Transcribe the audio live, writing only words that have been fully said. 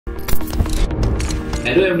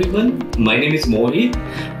Hello everyone, my name is Mohit.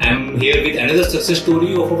 I'm here with another success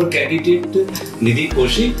story of our candidate Nidhi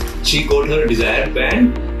Kaushik. She got her desired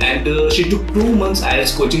band and she took 2 months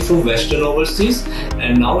IELTS coaching from Western Overseas,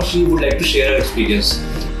 and now she would like to share her experience.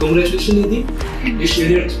 Congratulations Nidhi, please share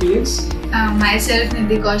your experience. Myself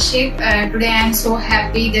Nidhi Kaushik. Today I am so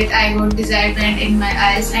happy that I got desired band in my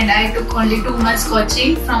IELTS, and I took only 2 months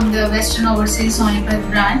coaching from the Western Overseas Sonipat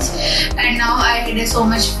branch, and now I had so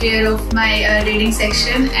much fear of my reading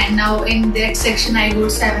section, and now in that section I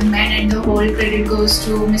got 7 band, and the whole credit goes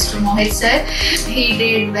to Mr. Mohit sir. He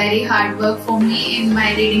did very hard work for me in my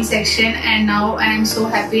reading section, and now I am so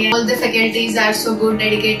happy. All the faculties are so good,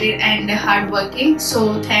 dedicated and hardworking. So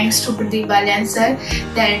thanks to Pradeep Balyan sir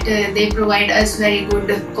that they provide us very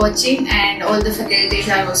good coaching, and all the faculties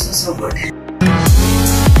are also so good.